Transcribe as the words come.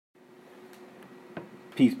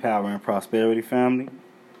Peace, power, and prosperity, family.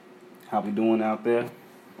 How we doing out there?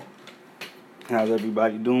 How's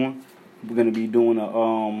everybody doing? We're going to be doing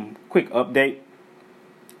a quick update.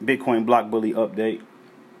 Bitcoin block bully update.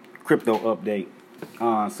 Crypto update.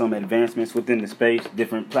 Some advancements within the space.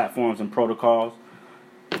 Different platforms and protocols.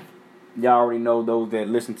 Y'all already know, those that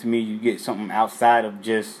listen to me, you get something outside of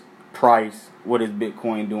just price. What is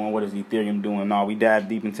Bitcoin doing? What is Ethereum doing? No, we dive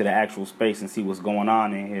deep into the actual space and see what's going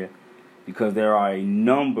on in here. Because there are a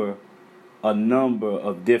number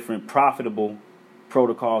of different profitable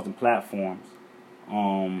protocols and platforms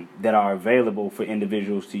that are available for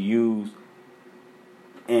individuals to use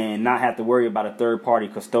and not have to worry about a third-party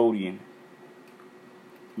custodian.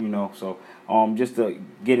 So just to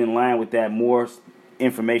get in line with that, more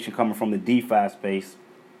information coming from the DeFi space.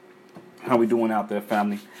 How we doing out there,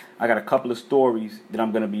 family? I got a couple of stories that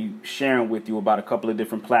I'm going to be sharing with you about a couple of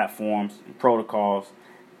different platforms and protocols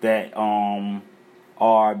that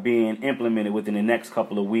are being implemented within the next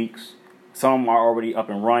couple of weeks. Some are already up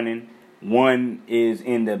and running. One is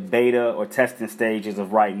in the beta or testing stages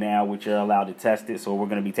of right now, which you're allowed to test it. So we're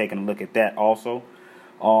going to be taking a look at that also.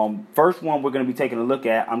 First one we're going to be taking a look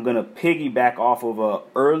at, I'm going to piggyback off of an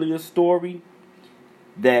earlier story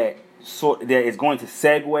that is going to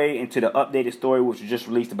segue into the updated story, which was just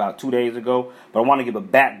released about 2 days ago. But I want to give a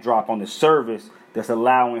backdrop on the service that's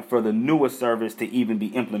allowing for the newer service to even be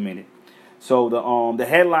implemented. So the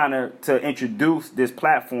headliner to introduce this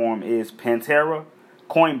platform is Pantera.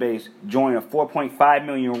 Coinbase joined a $4.5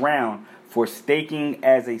 million round for staking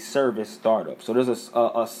as a service startup. So there's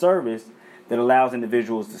a service that allows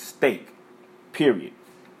individuals to stake, period.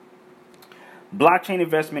 Blockchain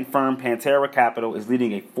investment firm Pantera Capital is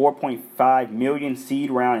leading a $4.5 million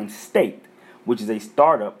seed round in Staked, which is a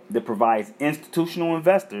startup that provides institutional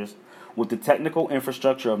investors with the technical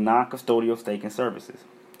infrastructure of non-custodial staking services.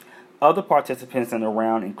 Other participants in the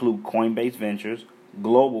round include Coinbase Ventures,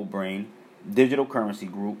 Global Brain, Digital Currency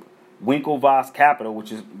Group, Winklevoss Capital,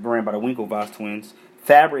 which is ran by the Winklevoss twins,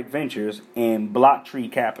 Fabric Ventures, and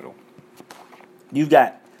Blocktree Capital. You've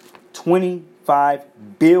got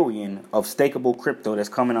 25 billion of stakeable crypto that's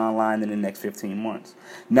coming online in the next 15 months.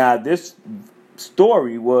 Now, this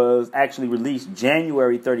story was actually released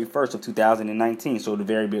January 31st of 2019, so the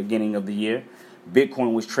very beginning of the year.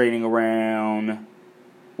 Bitcoin was trading around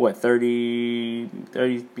between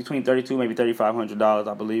 $32 maybe $3,500,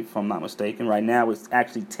 I believe, if I'm not mistaken. Right now it's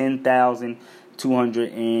actually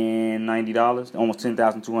 $10,290, almost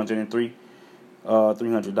 $10,203,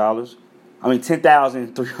 $300. I mean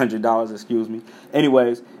 $10,300, excuse me.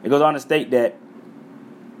 Anyways, it goes on to state that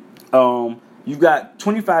you've got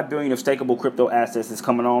 25 billion of stakeable crypto assets that's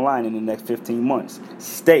coming online in the next 15 months.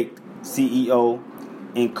 Staked CEO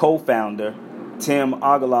and co-founder Tim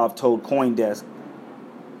Ogilov told CoinDesk,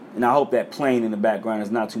 and I hope that plane in the background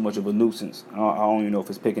is not too much of a nuisance. I don't even know if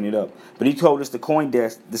it's picking it up. But he told us the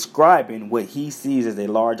CoinDesk, describing what he sees as a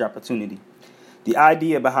large opportunity. The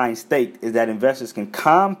idea behind Staked is that investors can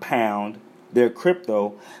compound their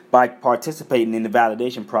crypto by participating in the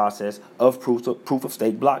validation process of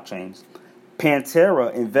proof-of-stake blockchains.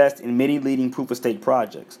 Pantera invests in many leading proof-of-stake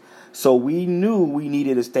projects, so we knew we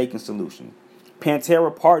needed a staking solution.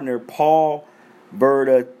 Pantera partner Paul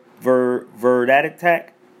Verdatikit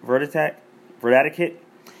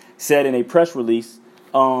said in a press release,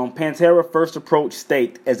 Pantera first approached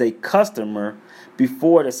Staked as a customer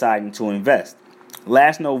before deciding to invest.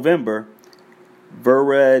 Last November,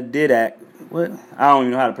 Verdatik, I don't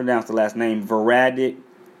even know how to pronounce the last name, Verdatik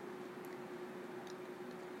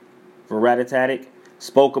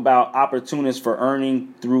spoke about opportunities for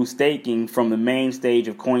earning through staking from the main stage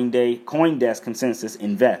of CoinDesk Consensus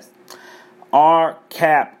Invest. Our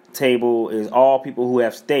cap table is all people who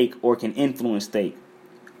have stake or can influence stake.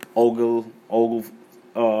 Ogilv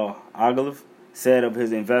said of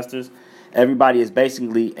his investors, everybody is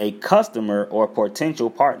basically a customer or potential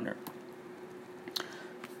partner.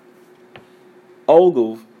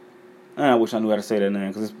 Ogilv, I wish I knew how to say that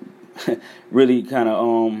name because it's really kind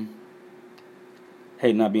of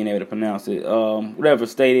hate not being able to pronounce it.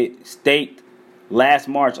 Staked last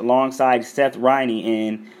March alongside Seth Riney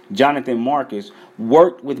and Jonathan Marcus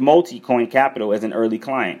worked with Multicoin Capital as an early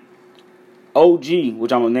client. OG,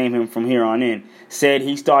 which I'm going to name him from here on in, said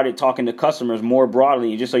he started talking to customers more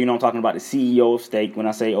broadly, just so you know I'm talking about the CEO of Stake when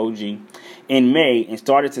I say OG, in May and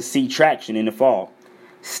started to see traction in the fall.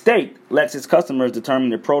 Stake lets its customers determine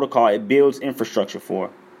the protocol it builds infrastructure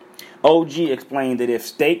for. OG explained that if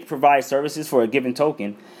Stake provides services for a given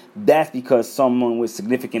token, that's because someone with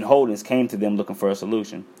significant holdings came to them looking for a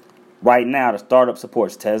solution. Right now, the startup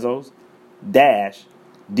supports Tezos, Dash,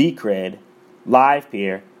 Decred,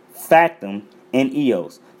 LivePeer, Factom, and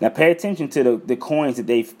EOS. Now pay attention to the coins that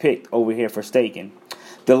they've picked over here for staking.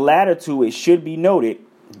 The latter two, it should be noted,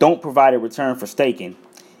 don't provide a return for staking.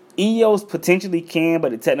 EOS potentially can,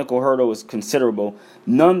 but the technical hurdle is considerable.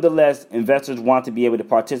 Nonetheless, investors want to be able to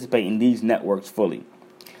participate in these networks fully.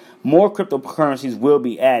 More cryptocurrencies will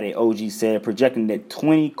be added, OG said, projecting that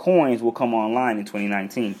 20 coins will come online in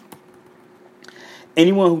 2019.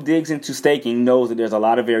 Anyone who digs into staking knows that there's a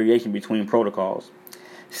lot of variation between protocols.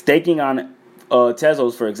 Staking on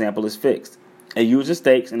Tezos, for example, is fixed. A user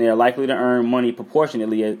stakes and they are likely to earn money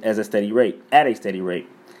proportionately at a steady rate.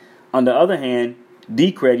 On the other hand,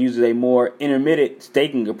 Decred uses a more intermittent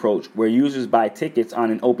staking approach where users buy tickets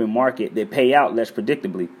on an open market that pay out less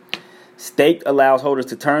predictably. Staked allows holders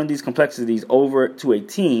to turn these complexities over to a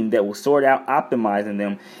team that will sort out optimizing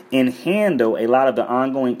them and handle a lot of the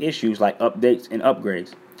ongoing issues like updates and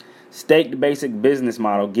upgrades. Staked basic business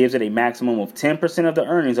model gives it a maximum of 10% of the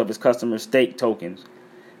earnings of its customers' staked tokens.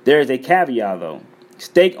 There is a caveat though.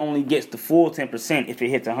 Stake only gets the full 10% if it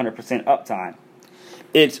hits 100% uptime.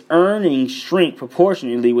 Its earnings shrink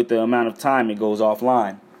proportionally with the amount of time it goes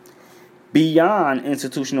offline. Beyond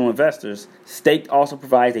institutional investors, Staked also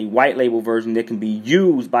provides a white label version that can be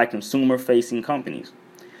used by consumer-facing companies,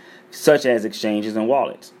 such as exchanges and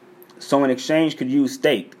wallets. So an exchange could use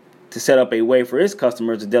Staked to set up a way for its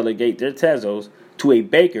customers to delegate their Tezos to a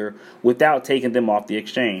baker without taking them off the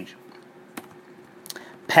exchange.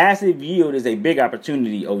 Passive yield is a big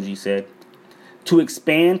opportunity, OG said. To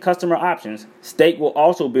expand customer options, Stake will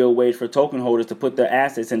also build ways for token holders to put their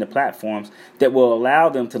assets into platforms that will allow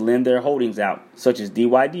them to lend their holdings out, such as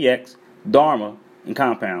DYDX, Dharma, and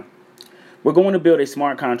Compound. We're going to build a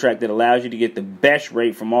smart contract that allows you to get the best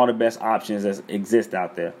rate from all the best options that exist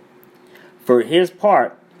out there. For his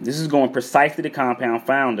part, this is going precisely to Compound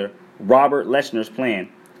founder Robert Leshner's plan.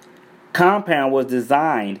 Compound was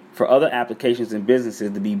designed for other applications and businesses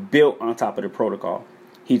to be built on top of the protocol,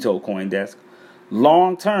 he told CoinDesk.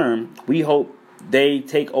 Long term, we hope they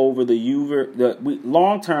take over the user. We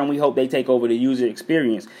hope they take over the user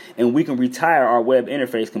experience, and we can retire our web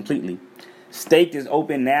interface completely. Staked is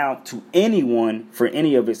open now to anyone for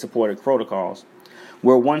any of its supported protocols.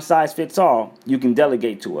 Where one size fits all, you can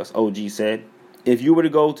delegate to us, OG said. If you were to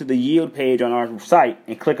go to the yield page on our site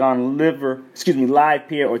and click on Live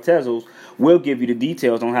Peer or Tezos, we'll give you the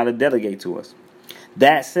details on how to delegate to us.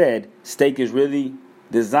 That said, Stake is really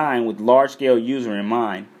designed with large-scale user in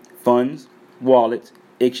mind, funds, wallets,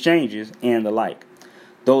 exchanges, and the like.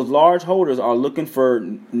 Those large holders are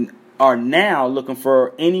now looking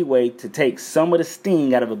for any way to take some of the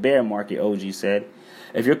sting out of a bear market, OG said.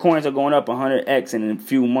 If your coins are going up 100x in a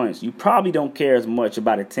few months, you probably don't care as much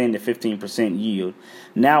about a 10 to 15% yield.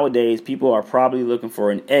 Nowadays, people are probably looking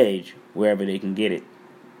for an edge wherever they can get it.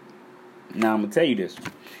 Now, I'm going to tell you this.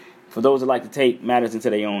 For those that like to take matters into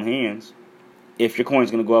their own hands, if your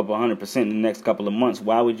coin's going to go up 100% in the next couple of months,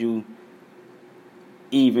 why would you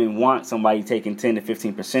even want somebody taking 10 to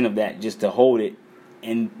 15% of that just to hold it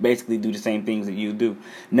and basically do the same things that you do?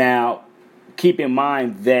 Now, keep in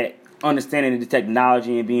mind that understanding the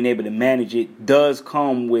technology and being able to manage it does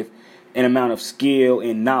come with an amount of skill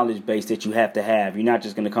and knowledge base that you have to have. You're not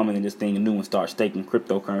just going to come into this thing anew and start staking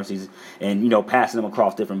cryptocurrencies and, passing them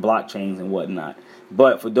across different blockchains and whatnot.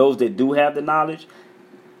 But for those that do have the knowledge,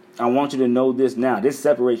 I want you to know this now. This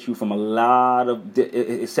separates you from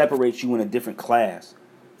it separates you in a different class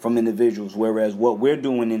from individuals. Whereas what we're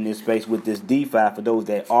doing in this space with this DeFi, for those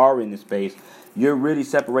that are in this space, you're really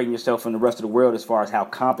separating yourself from the rest of the world as far as how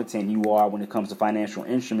competent you are when it comes to financial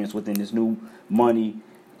instruments within this new money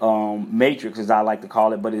matrix, as I like to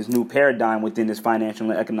call it, but this new paradigm within this financial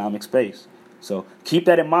and economic space. So keep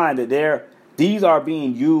that in mind, that these are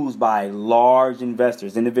being used by large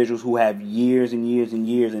investors, individuals who have years and years and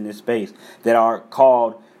years in this space, that are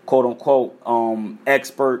called, quote unquote,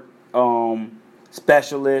 expert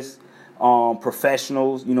specialists,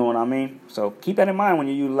 professionals, you know what I mean? So keep that in mind when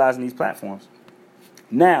you're utilizing these platforms.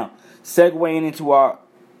 Now, segueing into our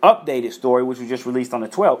updated story, which was just released on the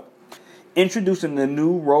 12th, introducing the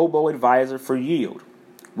new robo-advisor for yield,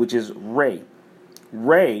 which is Ray.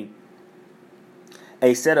 Ray,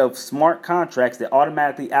 a set of smart contracts that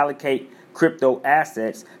automatically allocate crypto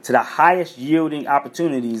assets to the highest yielding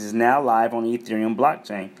opportunities, is now live on the Ethereum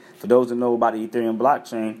blockchain. For those that know about the Ethereum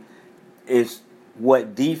blockchain, it's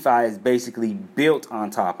what DeFi is basically built on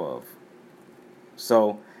top of.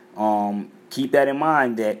 So keep that in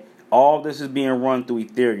mind, that all this is being run through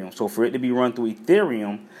Ethereum. So for it to be run through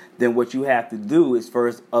Ethereum, then what you have to do is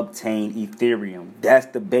first obtain Ethereum. That's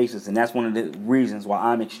the basis, and that's one of the reasons why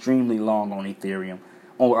I'm extremely long on Ethereum,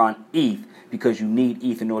 or on ETH, because you need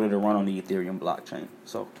ETH in order to run on the Ethereum blockchain.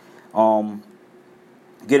 So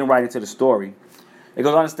getting right into the story, it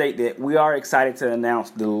goes on to state that we are excited to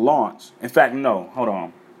announce the launch. In fact, no, hold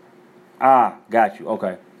on. Got you.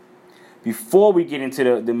 Okay. Before we get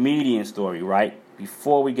into the median story, right?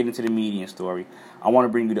 Before we get into the median story, I want to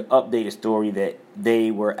bring you the updated story that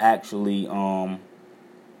they were actually,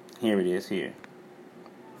 here it is here.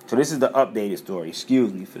 So this is the updated story.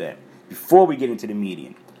 Excuse me for that. Before we get into the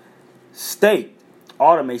median. Stake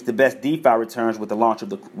automates the best DeFi returns with the launch of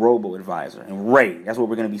the Robo-Advisor. And Ray, that's what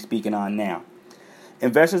we're going to be speaking on now.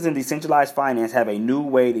 Investors in decentralized finance have a new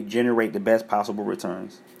way to generate the best possible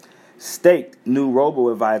returns. Staked new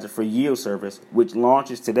Robo-Advisor for yield service, which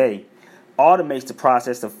launches today, automates the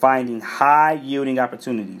process of finding high-yielding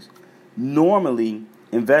opportunities. Normally,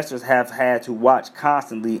 investors have had to watch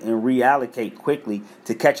constantly and reallocate quickly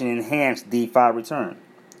to catch an enhanced DeFi return.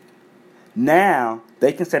 Now,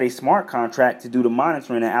 they can set a smart contract to do the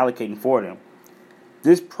monitoring and allocating for them.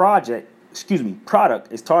 This product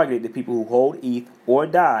is targeted to people who hold ETH or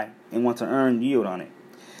DAI and want to earn yield on it.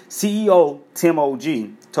 CEO Tim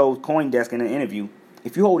OG told CoinDesk in an interview,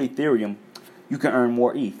 if you hold Ethereum, you can earn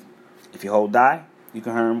more ETH. If you hold DAI, you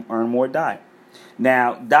can earn more DAI.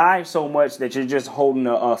 Now, DAI so much that you're just holding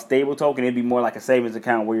a stable token, it'd be more like a savings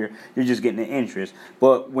account where you're just getting the interest.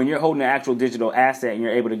 But when you're holding an actual digital asset and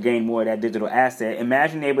you're able to gain more of that digital asset,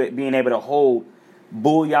 imagine being able to hold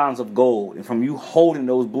bullions of gold. And from you holding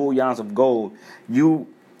those bullions of gold, you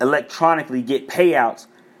electronically get payouts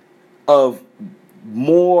of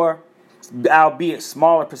more, albeit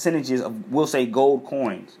smaller percentages of, we'll say, gold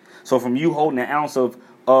coins. So from you holding an ounce of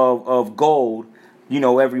gold,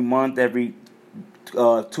 every month, every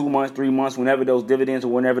 2 months, 3 months, whenever those dividends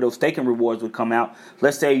or whenever those staking rewards would come out,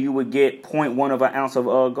 let's say you would get 0.1 of an ounce of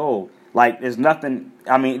gold. Like, there's nothing,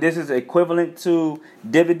 this is equivalent to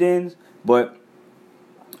dividends, but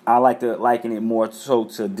I like to liken it more so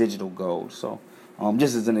to digital gold. So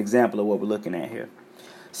just as an example of what we're looking at here.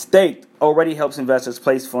 Staked already helps investors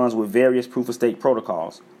place funds with various proof-of-stake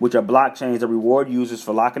protocols, which are blockchains that reward users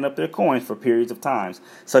for locking up their coins for periods of time,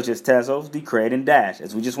 such as Tezos, Decred, and Dash,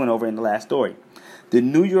 as we just went over in the last story. The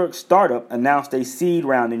New York startup announced a seed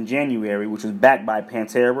round in January, which was backed by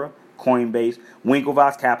Pantera, Coinbase,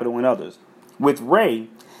 Winklevoss Capital, and others. With Ray,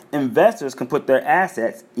 investors can put their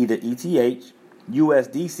assets, either ETH,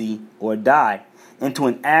 USDC, or DAI, into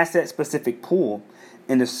an asset-specific pool,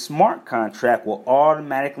 and the smart contract will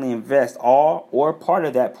automatically invest all or part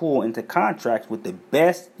of that pool into contracts with the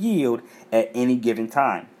best yield at any given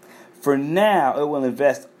time. For now, it will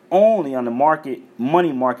invest only on the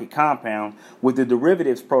money market compound with the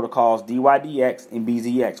derivatives protocols DYDX and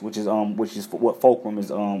BZX, which is what Fulcrum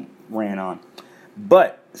is ran on.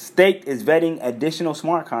 But Staked is vetting additional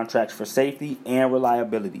smart contracts for safety and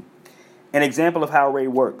reliability. An example of how Ray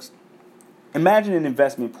works. Imagine an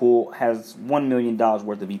investment pool has $1 million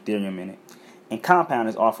worth of Ethereum in it, and Compound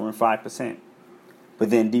is offering 5%. But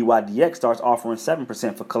then DYDX starts offering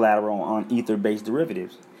 7% for collateral on Ether-based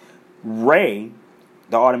derivatives. Ray,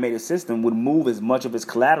 the automated system, would move as much of its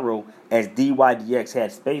collateral as DYDX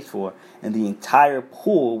had space for, and the entire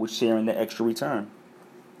pool would share in the extra return.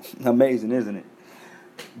 Amazing, isn't it?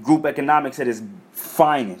 Group economics at its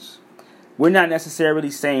finest. We're not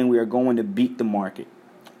necessarily saying we are going to beat the market.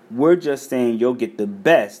 We're just saying you'll get the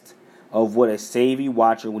best of what a savvy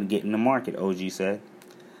watcher would get in the market, OG said.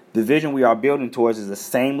 The vision we are building towards is the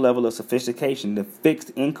same level of sophistication the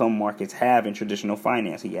fixed income markets have in traditional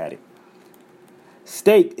finance, he added.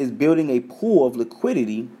 Stake is building a pool of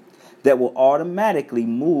liquidity that will automatically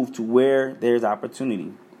move to where there's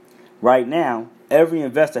opportunity. Right now, every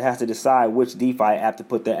investor has to decide which DeFi app to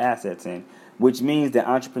put their assets in, which means that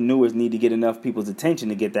entrepreneurs need to get enough people's attention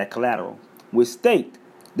to get that collateral. With Staked,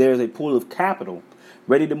 there is a pool of capital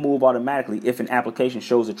ready to move automatically if an application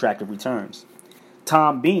shows attractive returns.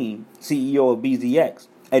 Tom Bean, CEO of BZX,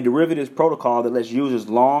 a derivatives protocol that lets users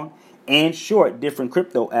long and short different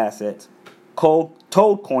crypto assets, told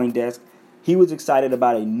CoinDesk he was excited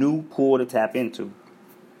about a new pool to tap into.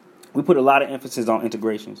 We put a lot of emphasis on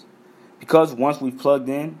integrations because once we've plugged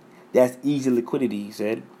in, that's easy liquidity, he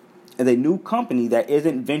said. As a new company that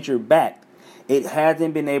isn't venture-backed, it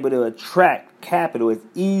hasn't been able to attract capital as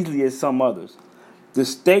easily as some others. The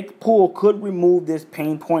Stake pool could remove this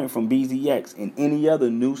pain point from BZX and any other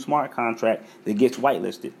new smart contract that gets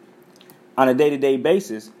whitelisted. On a day-to-day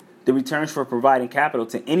basis, the returns for providing capital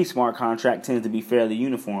to any smart contract tends to be fairly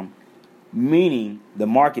uniform, meaning the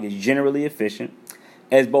market is generally efficient,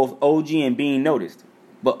 as both OG and Bean noticed.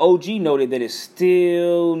 But OG noted that it's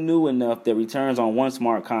still new enough that returns on one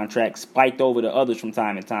smart contract spiked over the others from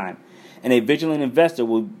time to time, and a vigilant investor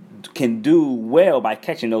can do well by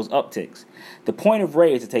catching those upticks. The point of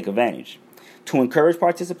Ray is to take advantage. To encourage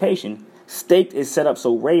participation, Staked is set up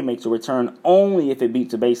so Ray makes a return only if it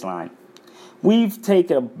beats the baseline. We've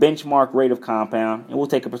taken a benchmark rate of compound, and we'll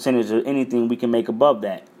take a percentage of anything we can make above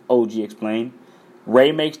that, OG explained.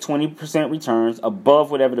 Ray makes 20% returns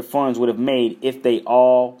above whatever the funds would have made if they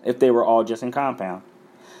were all just in compound.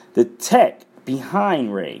 The tech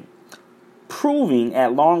behind Ray, proving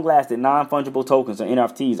at long last that non-fungible tokens or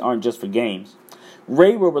NFTs aren't just for games.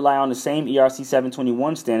 Ray will rely on the same ERC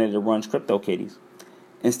 721 standard that runs CryptoKitties.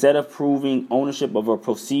 Instead of proving ownership of a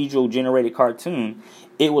procedural generated cartoon,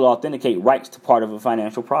 it will authenticate rights to part of a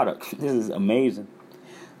financial product. This is amazing.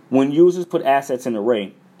 When users put assets in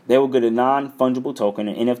Ray, they will get a non-fungible token,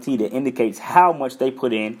 an NFT, that indicates how much they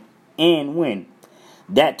put in and when.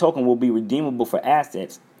 That token will be redeemable for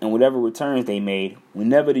assets and whatever returns they made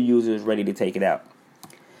whenever the user is ready to take it out.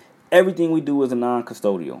 Everything we do is a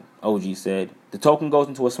non-custodial, OG said. The token goes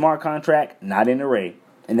into a smart contract, not in Ray,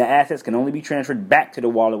 and the assets can only be transferred back to the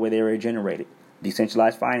wallet where they were generated.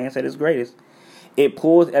 Decentralized finance at its greatest. It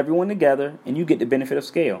pulls everyone together, and you get the benefit of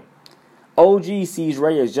scale. OG sees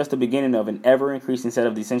Ray as just the beginning of an ever-increasing set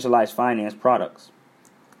of decentralized finance products.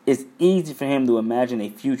 It's easy for him to imagine a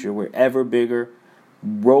future where ever bigger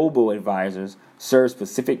robo-advisors serve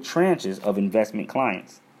specific tranches of investment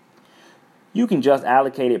clients. You can just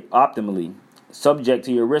allocate it optimally, subject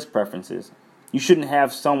to your risk preferences. You shouldn't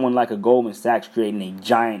have someone like a Goldman Sachs creating a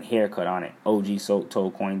giant haircut on it, OG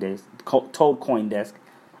told CoinDesk.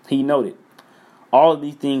 He noted, all of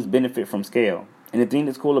these things benefit from scale. And the thing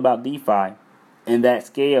that's cool about DeFi, and that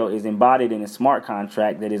scale is embodied in a smart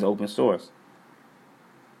contract that is open source.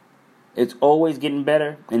 It's always getting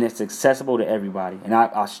better, and it's accessible to everybody. And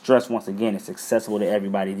I stress once again, it's accessible to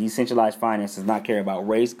everybody. Decentralized finance does not care about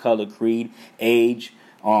race, color, creed, age,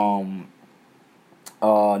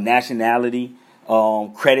 nationality,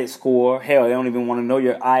 credit score. Hell, they don't even want to know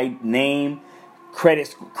your name,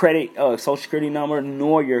 credit, social security number,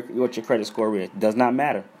 nor what your credit score is. Does not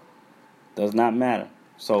matter. Does not matter.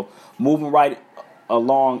 So moving right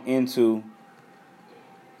along into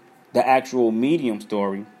the actual Medium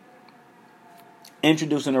story.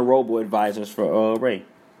 Introducing the robo-advisors for Ray.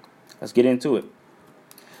 Let's get into it.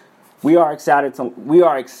 We are excited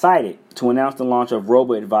to announce the launch of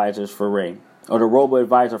robo-advisors for Ray, or the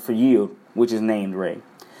robo-advisor for Yield, which is named Ray.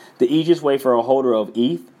 The easiest way for a holder of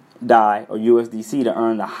ETH, DAI, or USDC to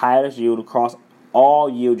earn the highest yield across all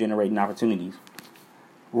yield-generating opportunities.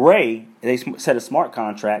 Ray is a set of smart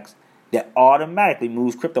contracts that automatically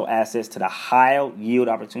moves crypto assets to the higher yield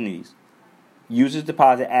opportunities. Users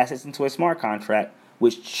deposit assets into a smart contract,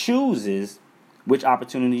 which chooses which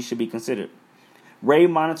opportunities should be considered. Ray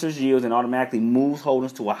monitors yields and automatically moves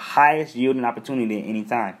holdings to a highest yielding opportunity at any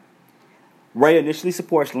time. Ray initially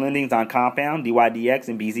supports lendings on Compound, DYDX,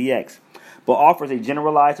 and BZX, but offers a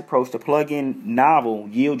generalized approach to plug in novel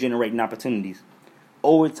yield-generating opportunities.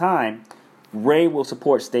 Over time, Ray will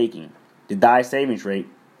support staking, the DAI savings rate,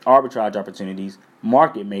 arbitrage opportunities,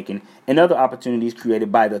 market making, and other opportunities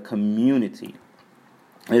created by the community.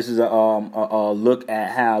 This is a look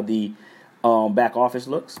at how the back office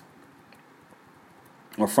looks,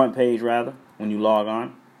 or front page rather, when you log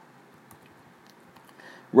on.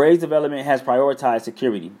 Ray's development has prioritized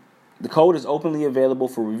security. The code is openly available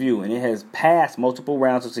for review, and it has passed multiple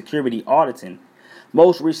rounds of security auditing,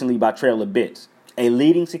 most recently by Trail of Bits, a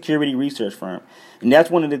leading security research firm. And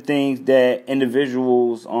that's one of the things that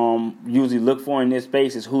individuals usually look for in this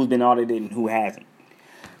space, is who's been audited and who hasn't.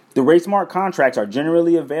 The Ray Smart contracts are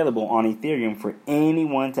generally available on Ethereum for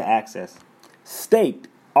anyone to access. Staked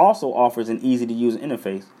also offers an easy-to-use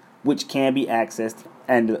interface, which can be accessed,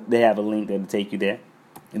 and they have a link that will take you there.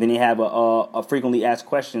 And then they have a frequently asked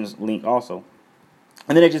questions link also.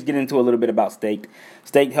 And then they just get into a little bit about Staked.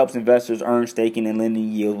 Staked helps investors earn staking and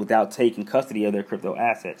lending yield without taking custody of their crypto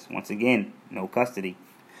assets. Once again, no custody.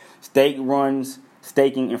 Staked runs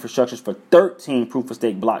staking infrastructures for 13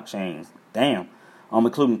 proof-of-stake blockchains. Damn.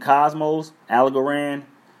 Including Cosmos, Algorand,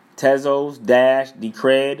 Tezos, Dash,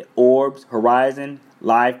 Decred, Orbs, Horizon,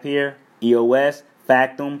 LivePeer, EOS,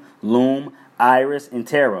 Factum, Loom, Iris, and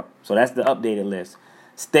Terra. So that's the updated list.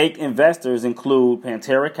 Staked investors include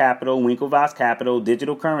Pantera Capital, Winklevoss Capital,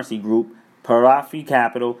 Digital Currency Group, Parafi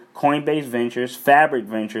Capital, Coinbase Ventures, Fabric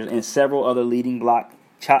Ventures, and several other leading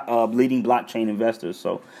blockchain investors.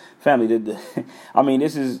 So, family,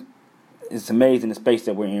 it's amazing the space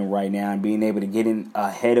that we're in right now, and being able to get in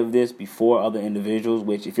ahead of this before other individuals,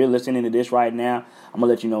 which if you're listening to this right now, I'm going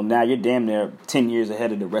to let you know now you're damn near 10 years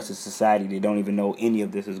ahead of the rest of society. They don't even know any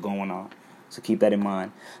of this is going on. So keep that in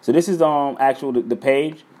mind. So this is the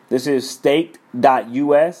page. This is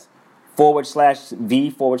staked.us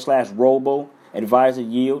 /V/robo advisor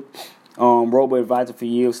yield. Robo-advisor for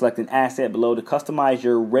yield. Select an asset below to customize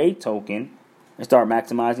your Ray token and start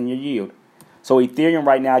maximizing your yield. So Ethereum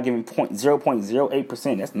right now giving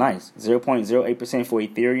 0.08%. That's nice. 0.08% for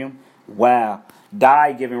Ethereum. Wow.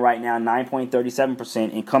 DAI giving right now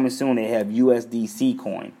 9.37%. And coming soon they have USDC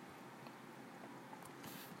coin.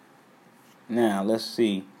 Now, let's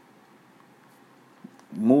see.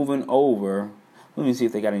 Moving over. Let me see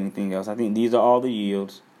if they got anything else. I think these are all the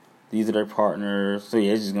yields. These are their partners. So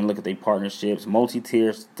yeah, it's just going to look at their partnerships.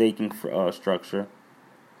 Multi-tier staking structure.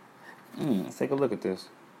 Let's take a look at this.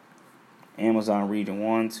 Amazon Region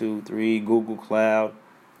 1, 2, 3. Google Cloud.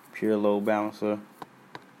 Pure Load Balancer.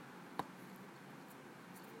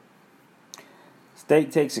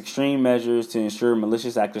 Stake takes extreme measures to ensure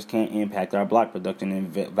malicious actors can't impact our block production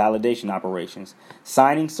and validation operations.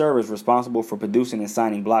 Signing servers responsible for producing and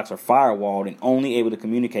signing blocks are firewalled and only able to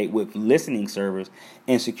communicate with listening servers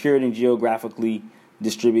and secured and geographically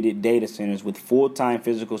distributed data centers with full-time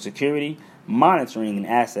physical security, monitoring, and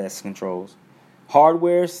access controls.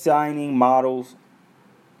 Hardware signing models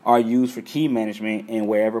are used for key management and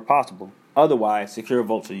wherever possible. Otherwise, secure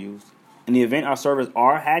vaults are used. In the event our servers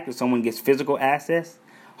are hacked or someone gets physical access,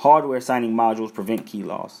 hardware signing modules prevent key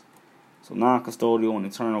loss. So non-custodial and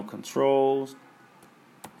internal controls.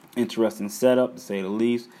 Interesting setup, to say the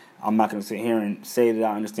least. I'm not going to sit here and say that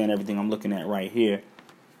I understand everything I'm looking at right here.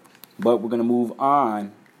 But we're going to move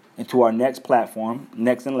on into our next platform,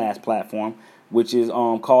 next and last platform, which is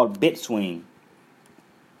called BitSwing.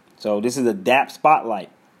 So this is a dApp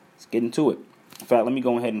Spotlight. Let's get into it. In fact, let me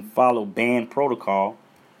go ahead and follow Band Protocol,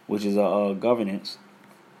 which is a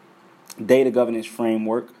data governance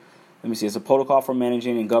framework. Let me see. It's a protocol for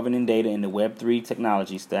managing and governing data in the Web3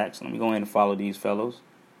 technology stack. So let me go ahead and follow these fellows.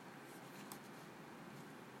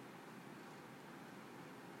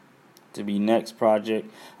 To be next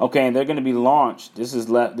project. Okay, and they're going to be launched. This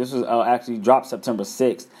is actually dropped September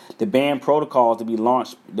 6th. The Band protocol is to be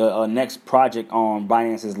launched, the next project on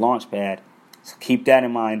Binance's Launchpad. So keep that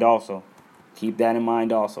in mind also. Keep that in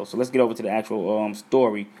mind also. So let's get over to the actual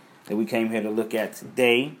story that we came here to look at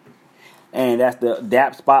today. And that's the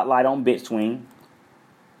dApp Spotlight on BitSwing.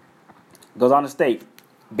 Goes on to state,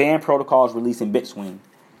 Band protocol is releasing BitSwing,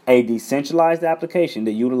 a decentralized application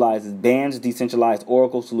that utilizes Band's decentralized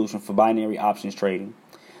Oracle solution for binary options trading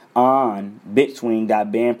on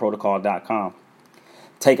bitswing.bandprotocol.com.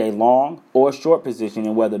 Take a long or short position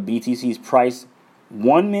in whether BTC's price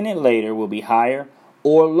 1 minute later will be higher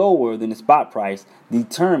or lower than the spot price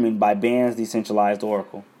determined by Band's decentralized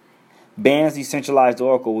Oracle. Band's decentralized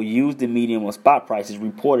Oracle will use the median of spot prices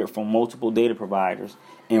reported from multiple data providers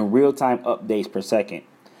in real-time updates per second.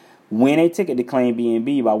 Win a ticket to claim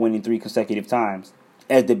BNB by winning 3 consecutive times.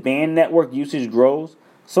 As the Band network usage grows,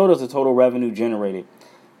 so does the total revenue generated.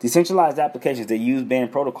 Decentralized applications that use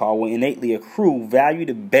Band protocol will innately accrue value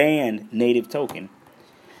to Band native token.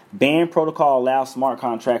 Band protocol allows smart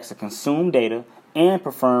contracts to consume data and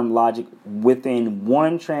perform logic within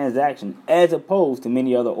one transaction, as opposed to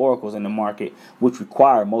many other oracles in the market which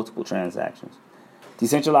require multiple transactions.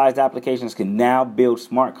 Decentralized applications can now build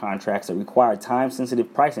smart contracts that require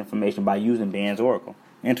time-sensitive price information by using Band's Oracle.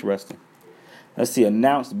 Interesting. Let's see,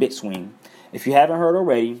 announced BitSwing. If you haven't heard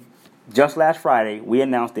already, just last Friday, we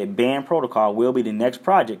announced that Band Protocol will be the next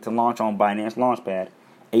project to launch on Binance Launchpad,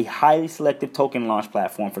 a highly selective token launch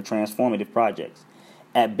platform for transformative projects.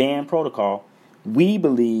 At Band Protocol, we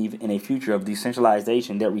believe in a future of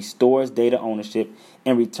decentralization that restores data ownership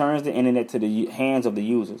and returns the internet to the hands of the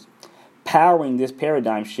users. Powering this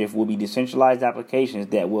paradigm shift will be decentralized applications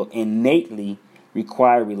that will innately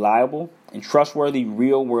require reliable and trustworthy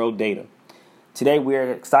real-world data. Today, we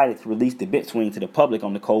are excited to release the BitSwing to the public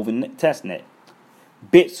on the COVID testnet.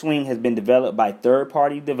 BitSwing has been developed by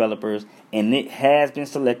third-party developers, and it has been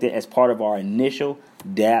selected as part of our initial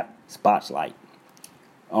dApp Spotlight.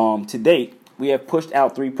 To date, we have pushed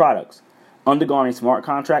out 3 products, undergone a smart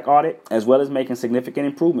contract audit, as well as making significant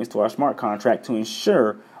improvements to our smart contract to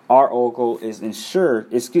ensure our Oracle is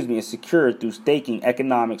secured through staking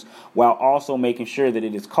economics, while also making sure that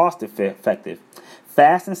it is cost effective.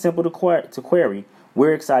 Fast and simple to query,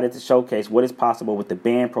 we're excited to showcase what is possible with the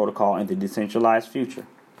Band protocol in the decentralized future.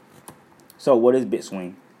 So what is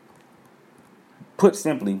BitSwing? Put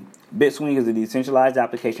simply, BitSwing is a decentralized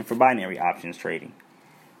application for binary options trading.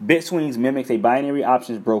 BitSwing mimics a binary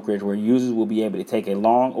options brokerage where users will be able to take a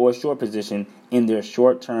long or short position in their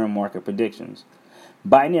short-term market predictions.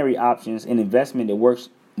 Binary options, an investment that works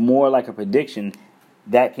more like a prediction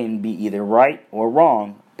that can be either right or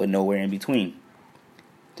wrong, but nowhere in between.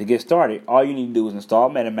 To get started, all you need to do is install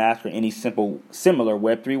MetaMask or any similar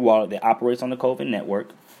Web3 wallet that operates on the COVID network.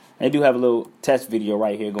 They do have a little test video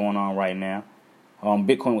right here going on right now.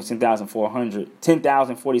 Bitcoin was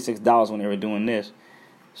 $10,046 when they were doing this.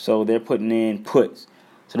 So they're putting in puts.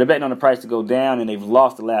 So they're betting on the price to go down, and they've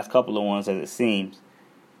lost the last couple of ones, as it seems.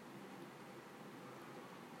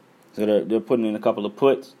 So they're putting in a couple of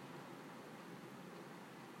puts.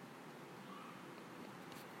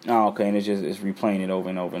 Oh, okay, and it's replaying it over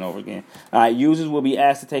and over and over again. All right, users will be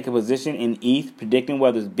asked to take a position in ETH, predicting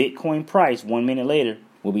whether Bitcoin price 1 minute later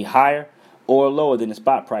will be higher or lower than the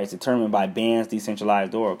spot price determined by Band's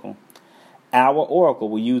decentralized oracle. Our oracle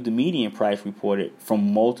will use the median price reported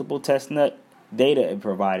from multiple testnet data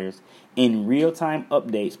providers in real-time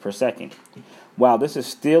updates per second. While this is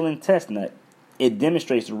still in testnet, it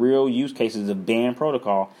demonstrates the real use cases of Band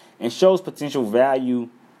protocol and shows potential value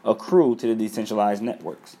accrued to the decentralized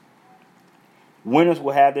networks. Winners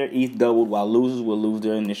will have their ETH doubled, while losers will lose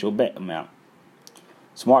their initial bet amount.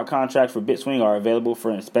 Smart contracts for BitSwing are available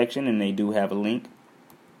for inspection, and they do have a link.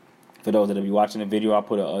 For those that will be watching the video, I'll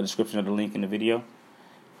put a description of the link in the video.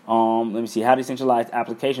 Let me see. How decentralized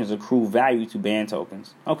applications accrue value to Band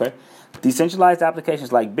tokens. Okay. Decentralized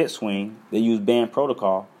applications like BitSwing that use Band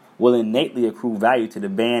protocol will innately accrue value to the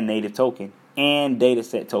Band native token and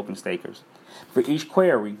dataset token stakers. For each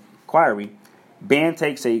query, Band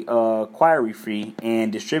takes a query fee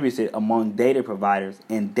and distributes it among data providers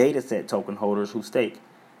and dataset token holders who stake.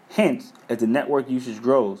 Hence, as the network usage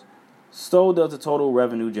grows, so does the total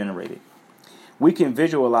revenue generated. We can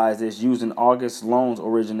visualize this using August loans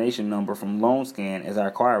origination number from LoanScan as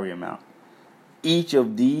our query amount. Each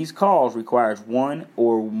of these calls requires one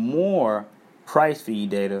or more price feed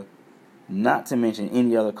data, not to mention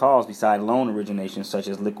any other calls beside loan origination such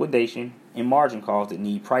as liquidation and margin calls that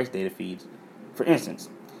need price data feeds. For instance,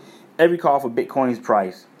 every call for Bitcoin's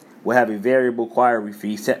price will have a variable query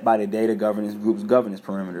fee set by the data governance group's governance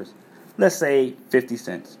parameters. Let's say 50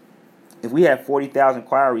 cents. If we have 40,000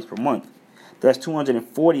 queries per month, that's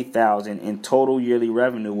 240,000 in total yearly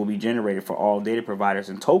revenue will be generated for all data providers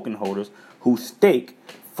and token holders who stake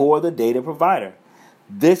for the data provider.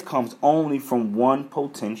 This comes only from one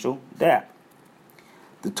potential dApp.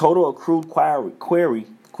 The total accrued query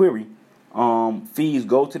fees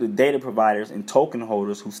go to the data providers and token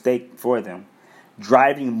holders who stake for them,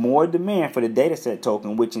 driving more demand for the dataset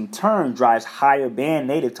token, which in turn drives higher Band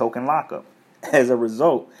native token lockup. As a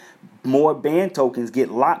result, more Band tokens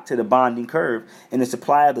get locked to the bonding curve, and the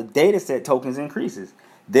supply of the dataset tokens increases,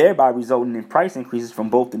 thereby resulting in price increases from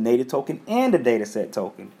both the native token and the dataset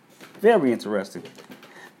token. Very interesting.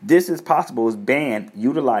 This is possible as Band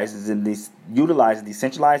utilizes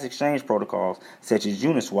decentralized exchange protocols such as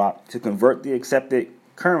Uniswap to convert the accepted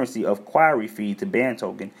currency of query fee to Band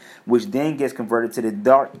token, which then gets converted to the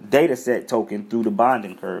dark dataset token through the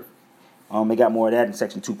bonding curve. They got more of that in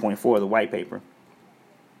section 2.4 of the white paper.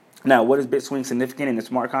 Now, what is BitSwing significant in the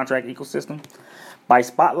smart contract ecosystem? By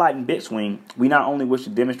spotlighting BitSwing, we not only wish to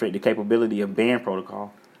demonstrate the capability of Band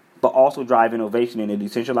protocol, but also drive innovation in the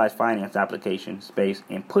decentralized finance application space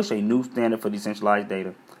and push a new standard for decentralized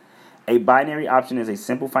data. A binary option is a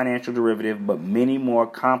simple financial derivative, but many more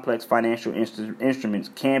complex financial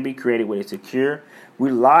instruments can be created with a secure,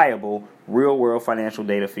 reliable, real-world financial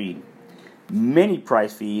data feed. Many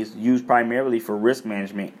price fees, used primarily for risk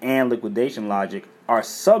management and liquidation logic, are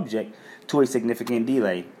subject to a significant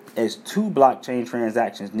delay, as two blockchain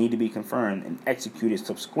transactions need to be confirmed and executed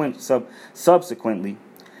subsequently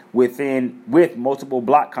with multiple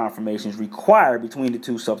block confirmations required between the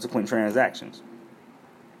two subsequent transactions.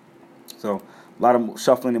 So a lot of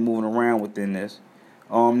shuffling and moving around within this.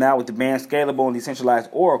 Now with the Band scalable and decentralized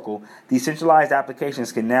oracle, decentralized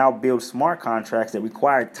applications can now build smart contracts that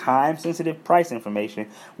require time-sensitive price information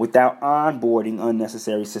without onboarding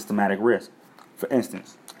unnecessary systematic risk. For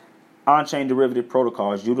instance, on-chain derivative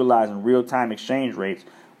protocols utilizing real-time exchange rates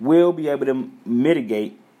will be able to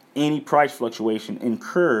mitigate any price fluctuation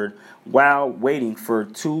incurred while waiting for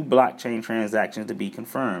two blockchain transactions to be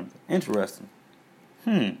confirmed. Interesting.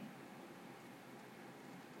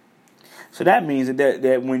 So that means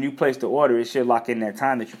that when you place the order, it should lock in that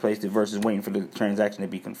time that you placed it versus waiting for the transaction to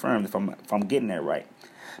be confirmed, if I'm getting that right.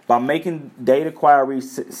 By making data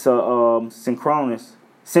queries synchronous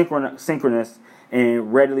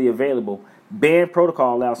and readily available, Band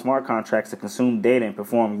protocol allows smart contracts to consume data and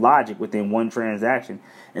perform logic within one transaction,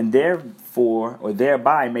 and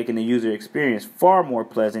thereby making the user experience far more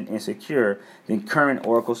pleasant and secure than current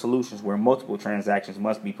Oracle solutions where multiple transactions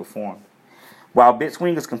must be performed. While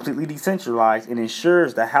BitSwing is completely decentralized and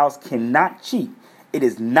ensures the house cannot cheat, it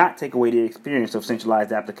does not take away the experience of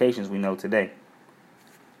centralized applications we know today.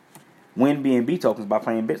 Win BNB tokens by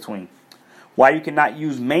playing BitSwing. While you cannot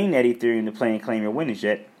use mainnet Ethereum to play and claim your winnings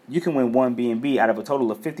yet, you can win one BNB out of a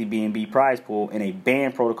total of 50 BNB prize pool in a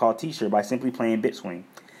Band Protocol t-shirt by simply playing BitSwing.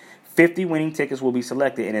 50 winning tickets will be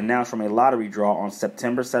selected and announced from a lottery draw on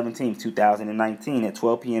September 17, 2019 at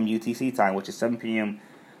 12 p.m. UTC time, which is 7 p.m.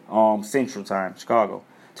 Central Time, Chicago.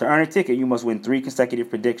 To earn a ticket, you must win 3 consecutive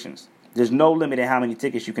predictions. There's no limit in how many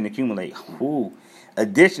tickets you can accumulate. Ooh.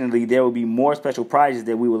 Additionally, there will be more special prizes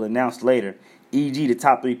that we will announce later. E.g., the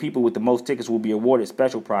top 3 people with the most tickets will be awarded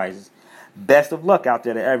special prizes. Best of luck out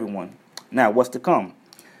there to everyone. Now, what's to come?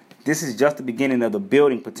 This is just the beginning of the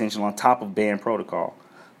building potential on top of Band Protocol.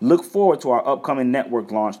 Look forward to our upcoming network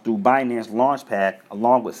launch through Binance Launchpad,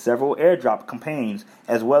 along with several airdrop campaigns,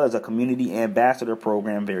 as well as a community ambassador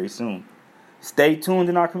program very soon. Stay tuned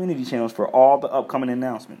in our community channels for all the upcoming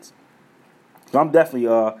announcements. So I'm definitely,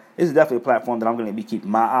 this is definitely a platform that I'm going to be keeping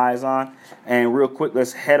my eyes on. And real quick,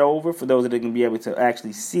 let's head over for those that are going to be able to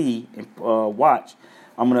actually see and watch.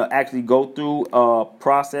 I'm going to actually go through a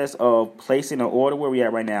process of placing an order. Where we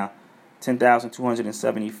at right now?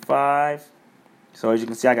 10,275. So as you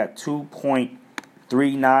can see, I got 2.39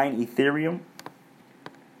 Ethereum.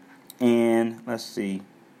 And let's see.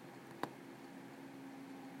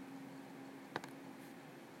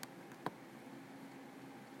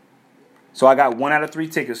 So I got 1 out of 3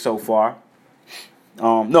 tickets so far.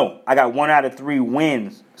 No, I got 1 out of 3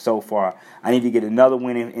 wins so far. I need to get another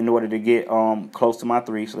win in order to get close to my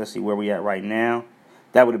 3. So let's see where we at right now.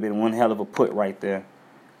 That would have been one hell of a put right there.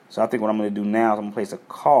 So I think what I'm going to do now is I'm going to place a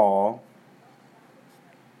call.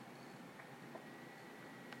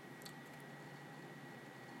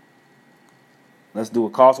 Let's do a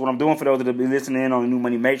call. So what I'm doing for those that have been listening in on the New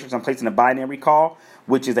Money Matrix, I'm placing a binary call,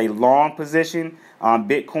 which is a long position on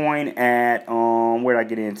Bitcoin at, where did I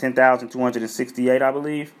get in? 10,268, I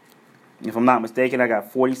believe. If I'm not mistaken, I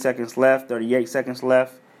got 40 seconds left, 38 seconds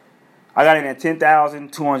left. I got in at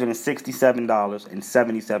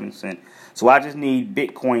 $10,267.77. So I just need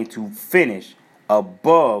Bitcoin to finish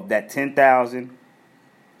above that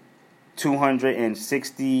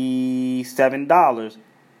 $10,267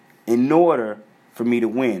 in order for me to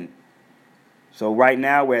win. So right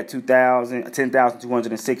now we're at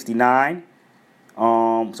 10,269.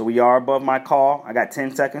 So we are above my call. I got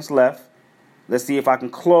 10 seconds left. Let's see if I can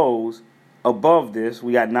close above this.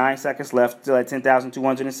 We got 9 seconds left. Still at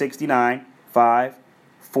 10,269. 5,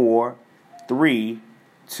 4, 3,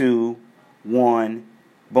 2, 1.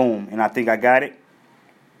 Boom. And I think I got it.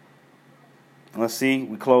 Let's see.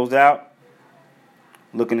 We closed out.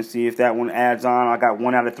 Looking to see if that one adds on. I got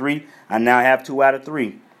 1 out of 3. I now have 2 out of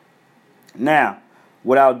 3. Now,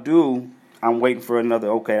 what I'll do, I'm waiting for another.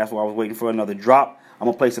 Okay, that's why I was waiting for another drop. I'm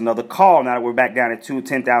going to place another call now that we're back down at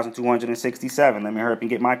 10,267. Let me hurry up and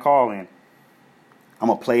get my call in. I'm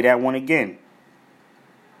going to play that one again.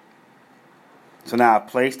 So now I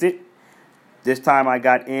placed it. This time I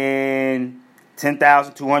got in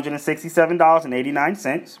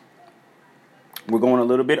 $10,267.89. We're going a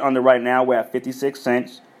little bit under right now. We're at 56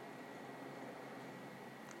 cents.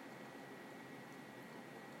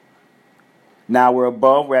 Now we're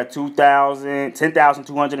above. We're at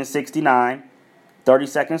 10,269. 30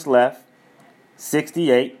 seconds left.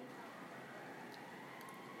 68.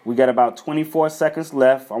 We got about 24 seconds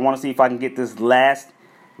left. I want to see if I can get this last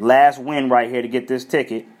win right here to get this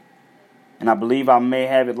ticket. And I believe I may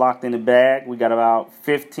have it locked in the bag. We got about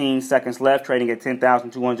 15 seconds left, trading at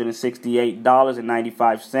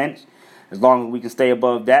 $10,268.95. As long as we can stay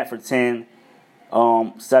above that for 7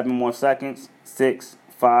 more seconds. 6,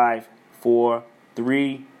 5, 4,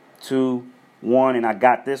 3, 2, 1. And I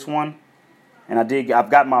got this one. And I've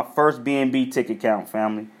got my first BNB ticket count,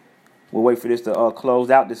 family. We'll wait for this to close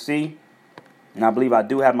out to see. And I believe I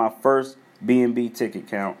do have my first BNB ticket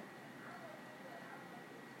count.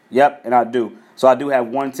 Yep, and I do. So I do have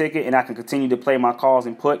 1 ticket, and I can continue to play my calls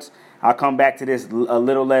and puts. I'll come back to this a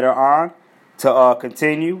little later on to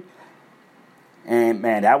continue. And,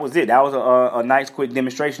 man, that was it. That was a nice, quick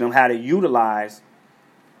demonstration of how to utilize.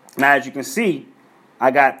 Now, as you can see,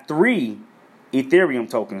 I got 3 Ethereum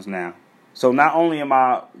tokens now. So not only am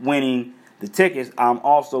I winning the tickets, I'm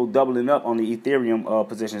also doubling up on the Ethereum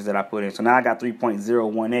positions that I put in. So now I got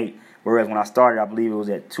 3.018, whereas when I started, I believe it was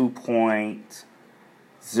at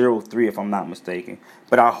 2.03, if I'm not mistaken.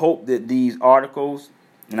 But I hope that these articles,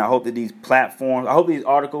 and I hope that these platforms, I hope these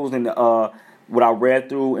articles and what I read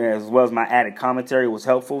through, as well as my added commentary, was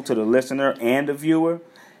helpful to the listener and the viewer.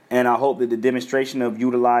 And I hope that the demonstration of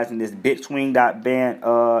utilizing this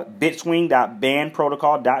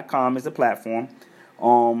bitswing.bandprotocol.com as a platform.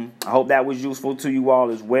 I hope that was useful to you all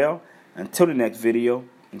as well. Until the next video,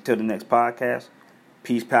 until the next podcast,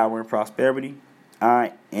 peace, power, and prosperity.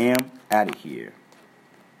 I am out of here.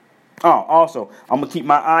 Oh, also, I'm going to keep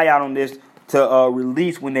my eye out on this to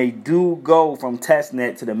release when they do go from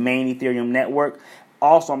testnet to the main Ethereum network.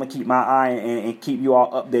 Also, I'm going to keep my eye and keep you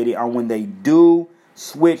all updated on when they do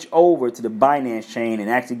switch over to the Binance chain and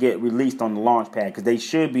actually get released on the Launchpad, because they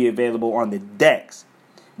should be available on the DEX,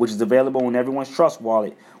 which is available on everyone's Trust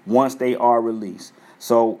Wallet once they are released.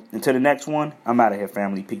 So until the next one, I'm out of here,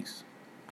 family. Peace.